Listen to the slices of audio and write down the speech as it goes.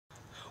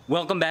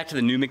Welcome back to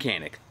the New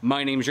Mechanic.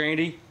 My name's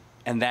Randy,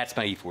 and that's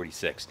my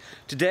E46.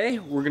 Today,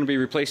 we're going to be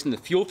replacing the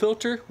fuel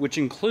filter, which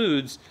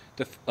includes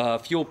the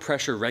fuel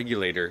pressure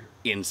regulator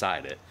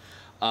inside it.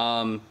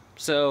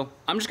 So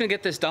I'm just going to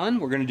get this done.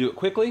 We're going to do it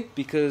quickly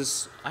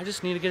because I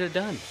just need to get it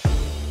done.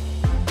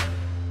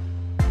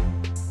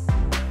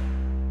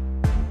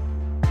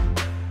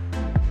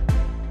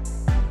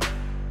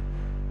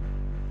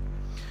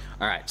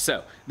 Alright,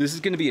 so this is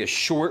going to be a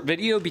short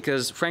video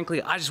because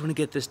frankly I just want to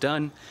get this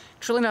done.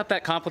 It's really not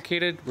that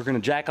complicated. We're going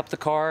to jack up the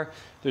car.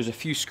 There's a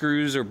few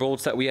screws or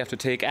bolts that we have to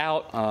take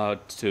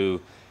out to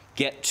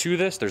get to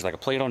this. There's like a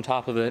plate on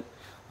top of it.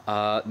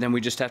 Then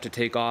we just have to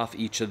take off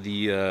each of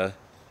the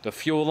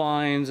fuel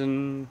lines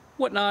and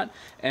whatnot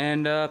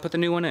and put the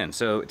new one in.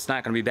 So it's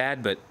not going to be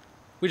bad, but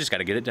we just got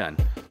to get it done.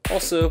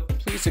 Also,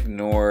 please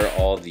ignore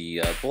all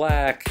the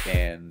black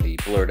and the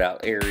blurred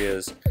out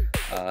areas.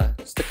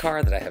 It's the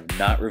car that I have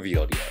not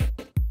revealed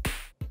yet.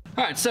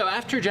 Alright, so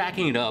after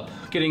jacking it up,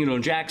 getting it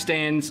on jack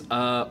stands,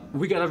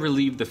 we gotta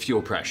relieve the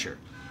fuel pressure.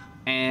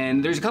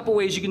 And there's a couple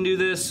ways you can do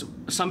this.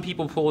 Some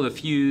people pull the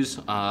fuse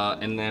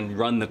and then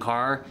run the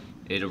car.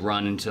 It'll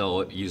run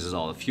until it uses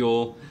all the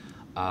fuel.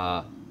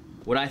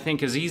 What I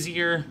think is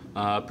easier,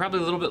 probably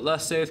a little bit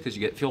less safe because you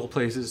get fuel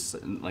places,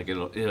 and like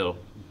it'll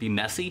be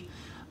messy,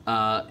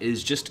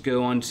 is just to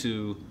go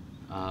onto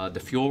the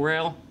fuel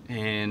rail,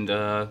 and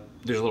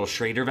there's a little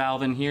Schrader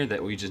valve in here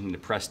that we just need to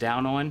press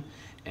down on,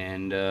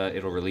 and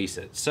it'll release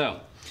it. So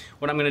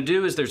what I'm gonna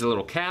do is there's a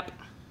little cap.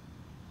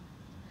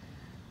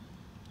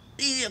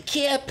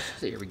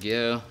 There we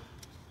go.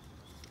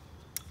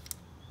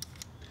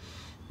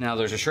 Now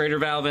there's a Schrader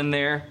valve in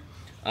there.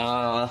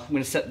 I'm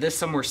gonna set this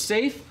somewhere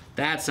safe.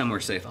 That's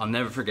somewhere safe. I'll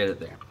never forget it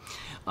there.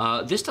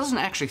 This doesn't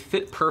actually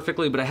fit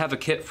perfectly, but I have a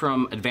kit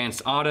from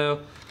Advanced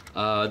Auto.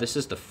 This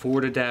is the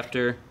Ford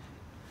adapter.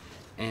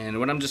 And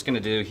what I'm just gonna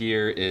do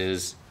here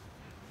is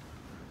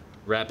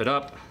wrap it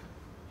up.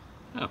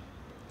 Oh,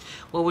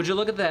 well, would you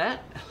look at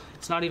that?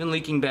 It's not even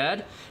leaking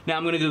bad. Now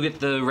I'm gonna go get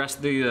the rest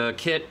of the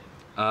kit.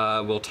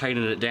 We'll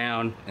tighten it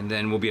down and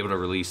then we'll be able to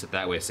release it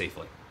that way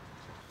safely.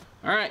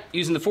 All right,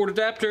 using the Ford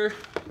adapter,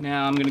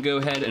 now I'm gonna go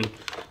ahead and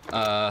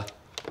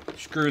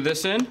screw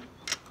this in.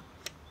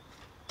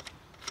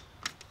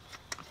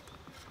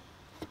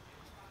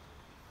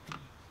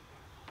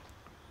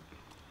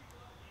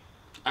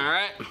 All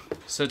right,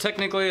 so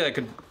technically I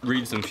could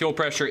read some fuel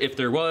pressure if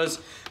there was,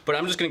 but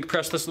I'm just gonna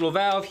press this little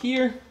valve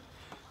here.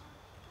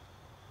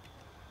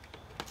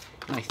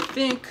 And I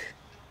think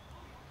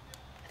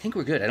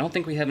we're good. I don't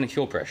think we have any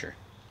fuel pressure.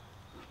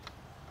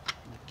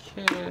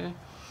 Okay,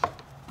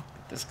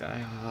 get this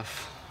guy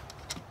off.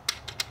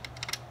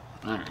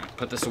 All right,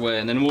 put this away,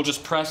 and then we'll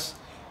just press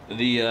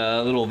the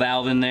little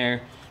valve in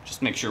there, just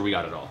to make sure we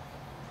got it all.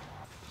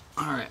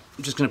 All right,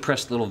 I'm just gonna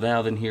press the little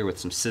valve in here with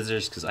some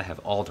scissors because I have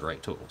all the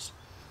right tools.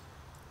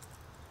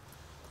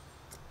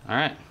 All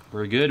right,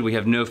 we're good. We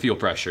have no fuel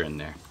pressure in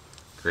there.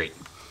 Great.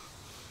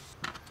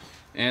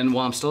 And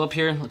while I'm still up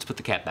here, let's put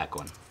the cap back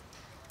on.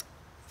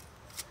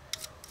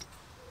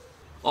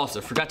 Also,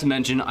 forgot to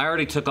mention, I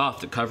already took off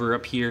the cover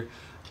up here.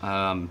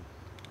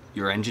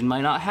 Your engine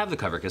might not have the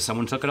cover because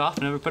someone took it off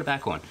and never put it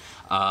back on.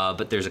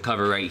 But there's a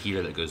cover right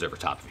here that goes over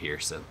top of here,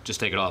 so just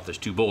take it off. There's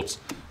 2 bolts.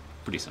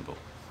 Pretty simple.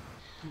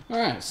 All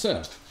right,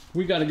 so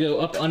we got to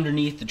go up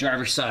underneath the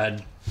driver's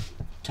side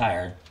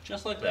tire,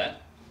 just like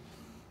that.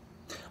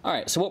 All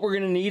right, so what we're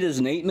gonna need is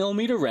an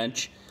 8mm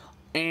wrench,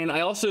 and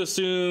I also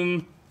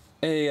assume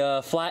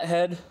a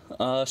flathead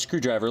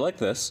screwdriver like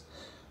this,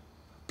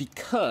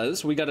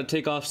 because we gotta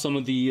take off some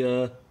of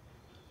the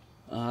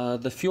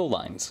fuel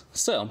lines.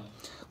 So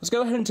let's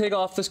go ahead and take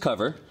off this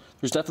cover.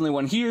 There's definitely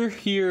one here,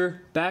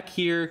 here, back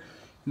here.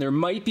 There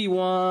might be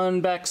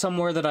one back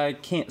somewhere that I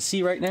can't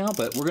see right now,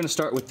 but we're gonna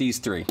start with these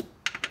 3.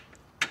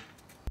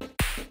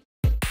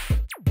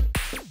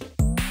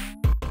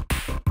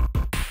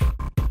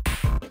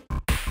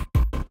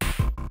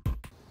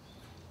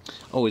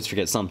 Always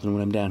forget something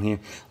when I'm down here.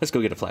 Let's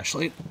go get a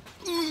flashlight.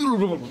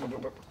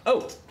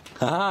 Oh,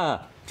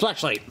 haha,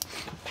 flashlight.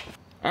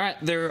 All right,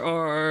 there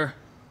are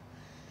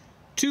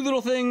 2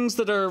 little things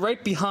that are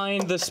right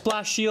behind the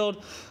splash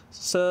shield.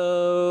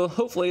 So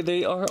hopefully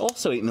they are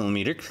also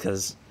 8mm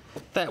because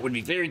that would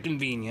be very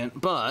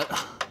convenient, but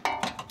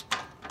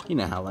you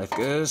know how life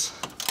goes.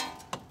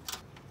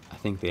 I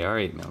think they are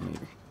 8mm.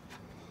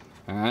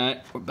 All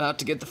right, we're about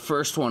to get the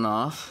first one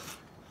off.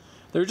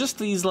 They're just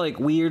these like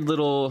weird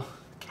little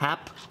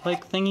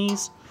cap-like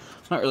thingies.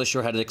 I'm not really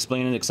sure how to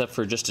explain it except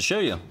for just to show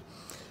you.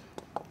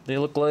 They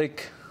look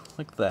like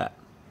that.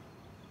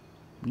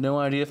 No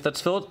idea if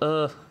that's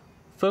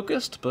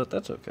focused, but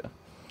that's okay.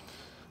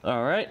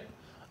 All right,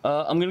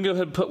 I'm gonna go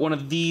ahead and put one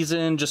of these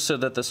in just so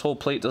that this whole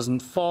plate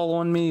doesn't fall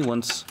on me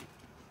once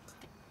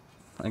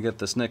I get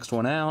this next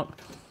one out.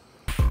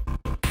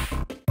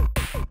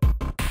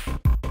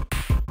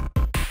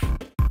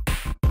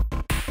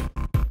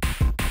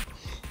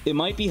 It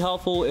might be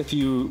helpful if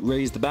you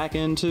raise the back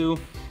end too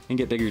and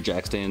get bigger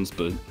jack stands,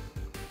 but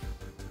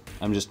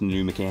I'm just a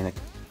new mechanic.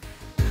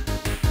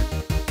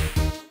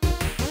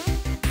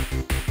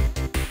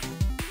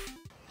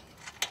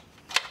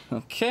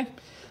 Okay,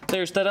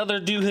 there's that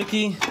other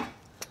doohickey.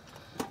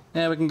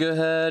 Now we can go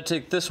ahead,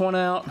 take this one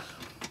out.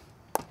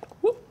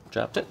 Whoop,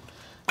 dropped it.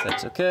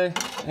 That's okay.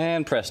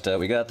 And presto,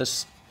 we got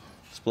this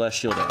splash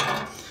shield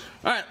out.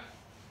 Alright.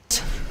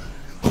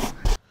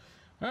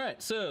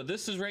 Alright, so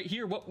this is right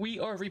here what we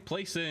are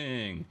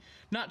replacing.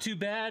 Not too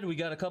bad. We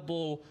got a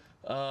couple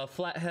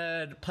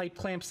flathead pipe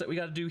clamps that we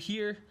got to do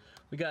here.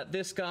 We got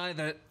this guy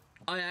that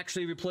I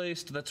actually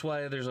replaced. That's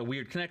why there's a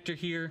weird connector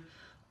here.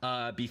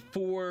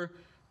 Before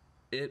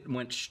it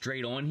went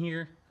straight on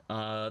here.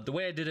 The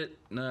way I did it,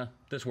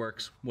 this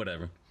works,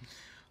 whatever.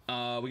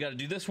 We got to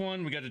do this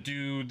one. We got to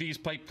do these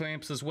pipe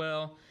clamps as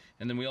well.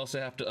 And then we also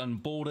have to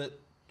unbolt it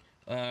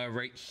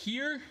right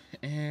here.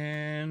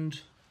 And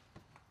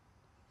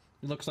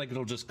it looks like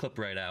it'll just clip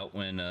right out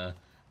when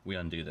we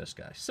undo this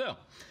guy. So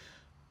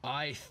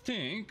I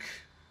think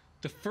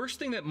the first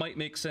thing that might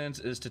make sense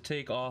is to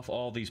take off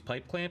all these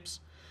pipe clamps.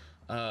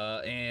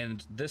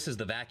 And this is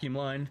the vacuum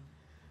line,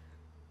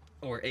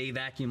 or a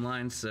vacuum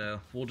line,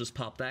 so we'll just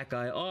pop that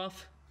guy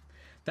off.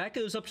 That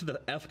goes up to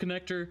the F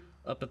connector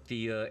up at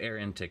the air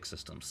intake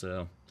system,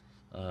 so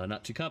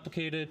not too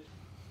complicated.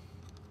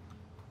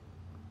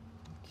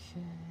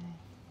 Okay.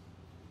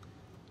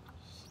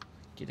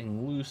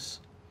 Getting loose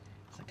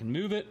so I can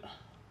move it.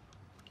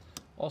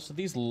 Also,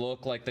 these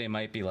look like they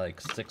might be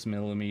like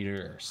 6mm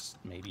or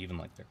maybe even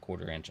like they're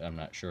 1/4 inch, I'm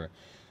not sure.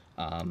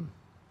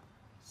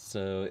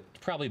 So it's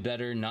probably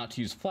better not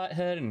to use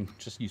flathead and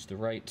just use the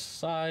right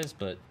size,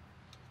 but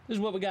this is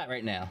what we got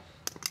right now.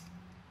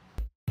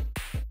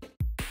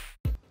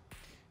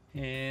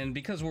 And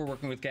because we're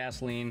working with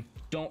gasoline,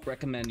 don't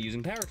recommend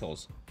using power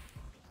tools.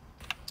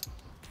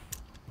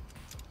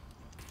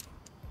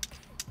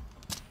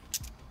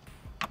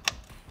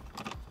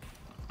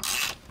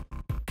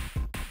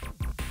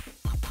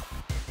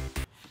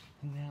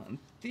 Now in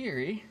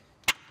theory,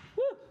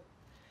 woo,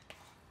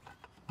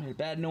 made a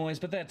bad noise,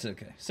 but that's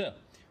okay. So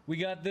we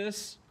got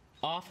this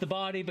off the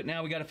body, but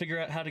now we got to figure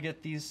out how to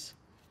get these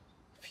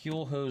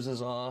fuel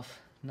hoses off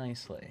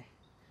nicely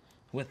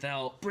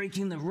without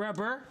breaking the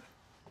rubber,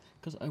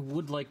 because I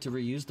would like to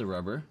reuse the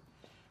rubber,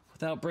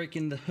 without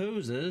breaking the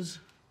hoses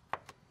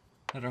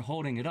that are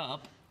holding it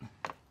up.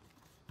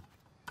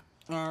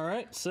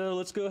 Alright, so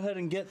let's go ahead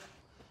and get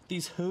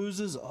these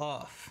hoses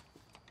off.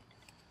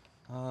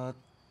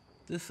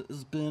 This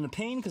has been a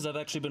pain because I've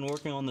actually been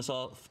working on this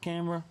off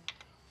camera.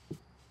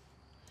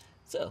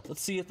 So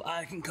let's see if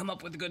I can come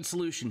up with a good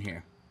solution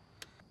here.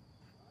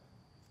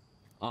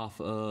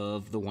 Off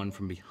of the one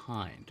from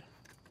behind.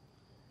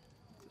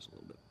 It's a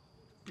little bit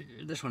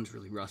bigger. This one's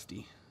really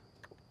rusty.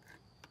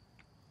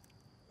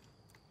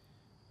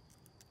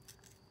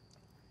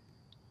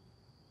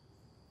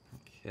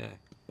 Okay.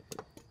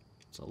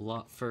 It's a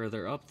lot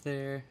further up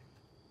there.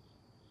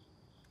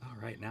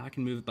 Alright, now I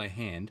can move it by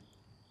hand.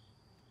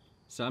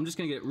 So I'm just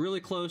going to get really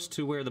close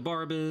to where the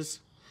barb is,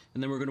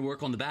 and then we're going to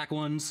work on the back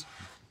ones.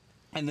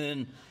 And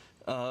then,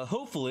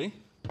 hopefully,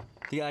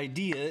 the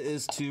idea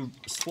is to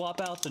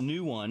swap out the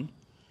new one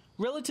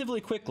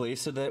relatively quickly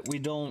so that we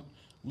don't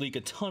leak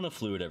a ton of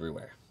fluid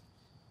everywhere.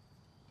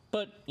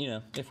 But, you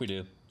know, if we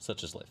do,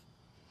 such is life.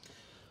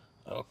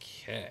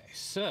 Okay,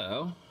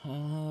 so,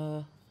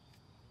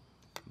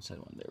 inside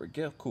one, there we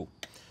go, cool.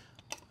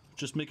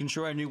 Just making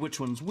sure I knew which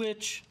one's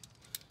which,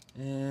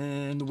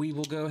 and we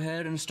will go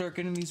ahead and start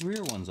getting these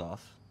rear ones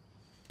off.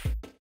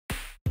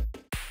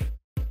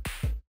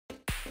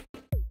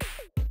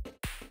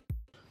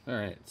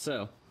 Alright,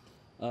 so,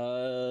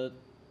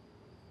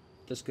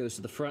 this goes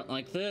to the front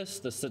like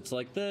this sits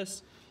like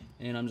this,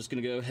 and I'm just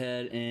going to go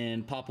ahead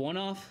and pop one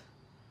off,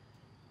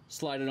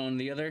 slide it on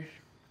the other.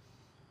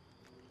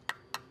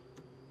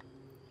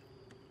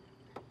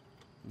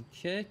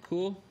 Okay,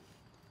 cool.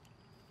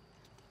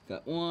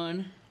 Got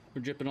one.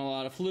 We're dripping a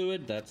lot of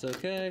fluid, that's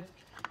okay.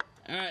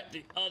 Alright,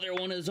 the other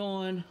one is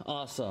on.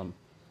 Awesome.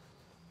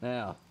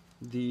 Now,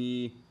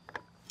 the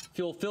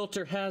fuel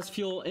filter has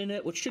fuel in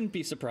it, which shouldn't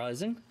be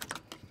surprising.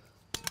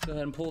 Go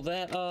ahead and pull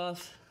that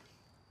off.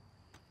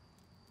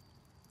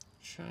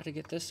 Try to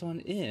get this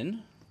one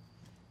in.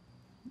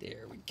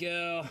 There we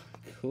go.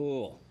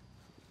 Cool.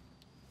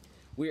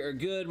 We are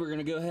good. We're going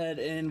to go ahead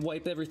and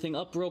wipe everything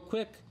up real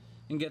quick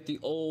and get the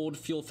old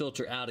fuel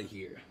filter out of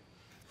here.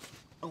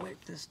 I'll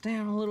wipe this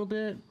down a little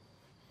bit.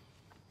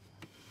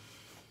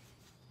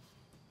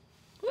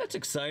 Well, that's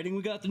exciting.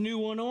 We got the new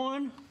one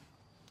on.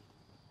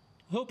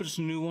 I hope it's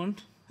a new one.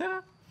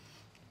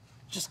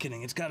 Just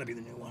kidding. It's got to be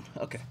the new one.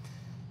 Okay.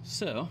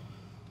 So,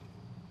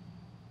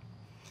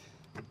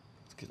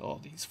 let's get all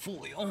these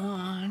fully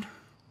on.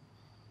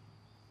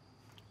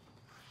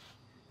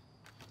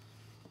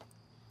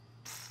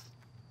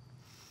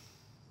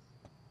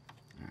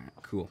 Alright,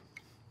 cool.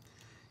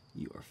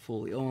 You are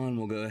fully on.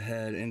 We'll go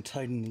ahead and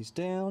tighten these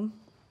down.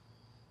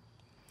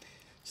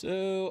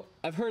 So,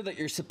 I've heard that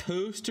you're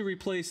supposed to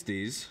replace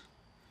these.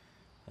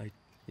 I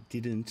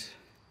didn't,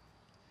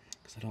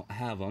 because I don't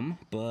have them,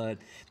 but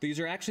these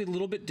are actually a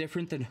little bit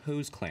different than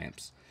hose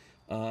clamps.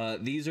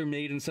 These are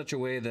made in such a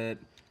way that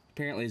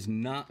apparently is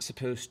not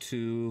supposed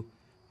to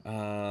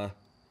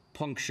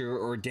puncture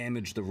or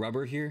damage the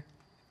rubber here,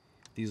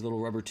 these little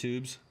rubber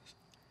tubes.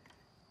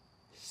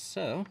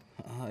 So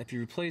if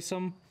you replace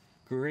them,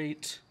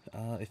 great.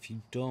 If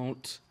you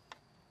don't,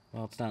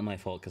 well, it's not my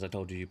fault because I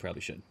told you you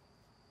probably should.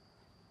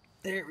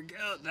 There we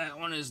go, that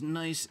one is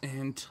nice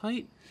and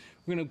tight.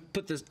 We're gonna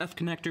put this F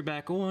connector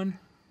back on.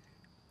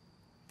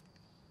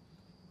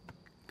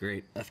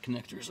 Great, F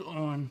connector's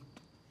on.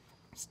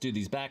 Let's do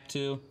these back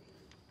two.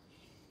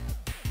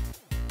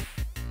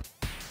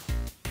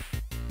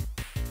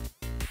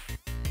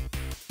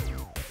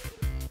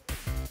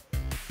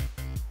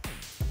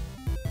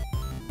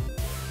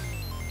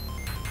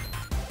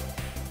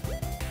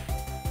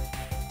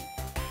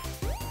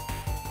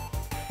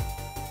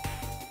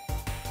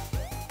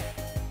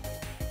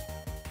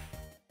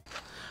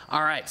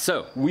 All right,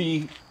 so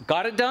we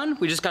got it done.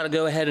 We just gotta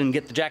go ahead and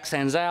get the jack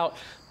stands out,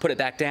 put it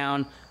back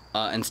down,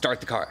 and start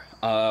the car.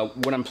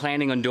 What I'm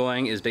planning on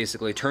doing is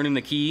basically turning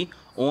the key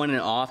on and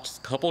off just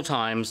a couple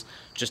times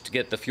just to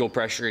get the fuel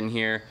pressure in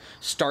here,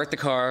 start the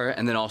car,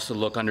 and then also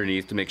look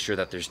underneath to make sure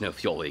that there's no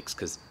fuel leaks,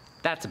 because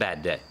that's a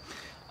bad day.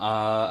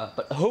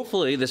 But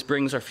hopefully this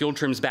brings our fuel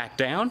trims back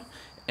down.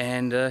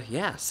 And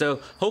yeah, so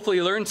hopefully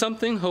you learned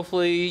something.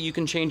 Hopefully you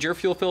can change your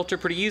fuel filter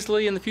pretty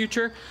easily in the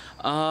future.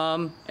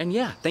 And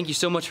yeah, thank you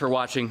so much for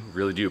watching.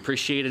 Really do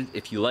appreciate it.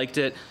 If you liked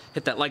it,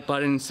 hit that like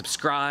button,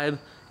 subscribe,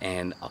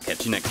 and I'll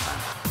catch you next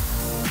time.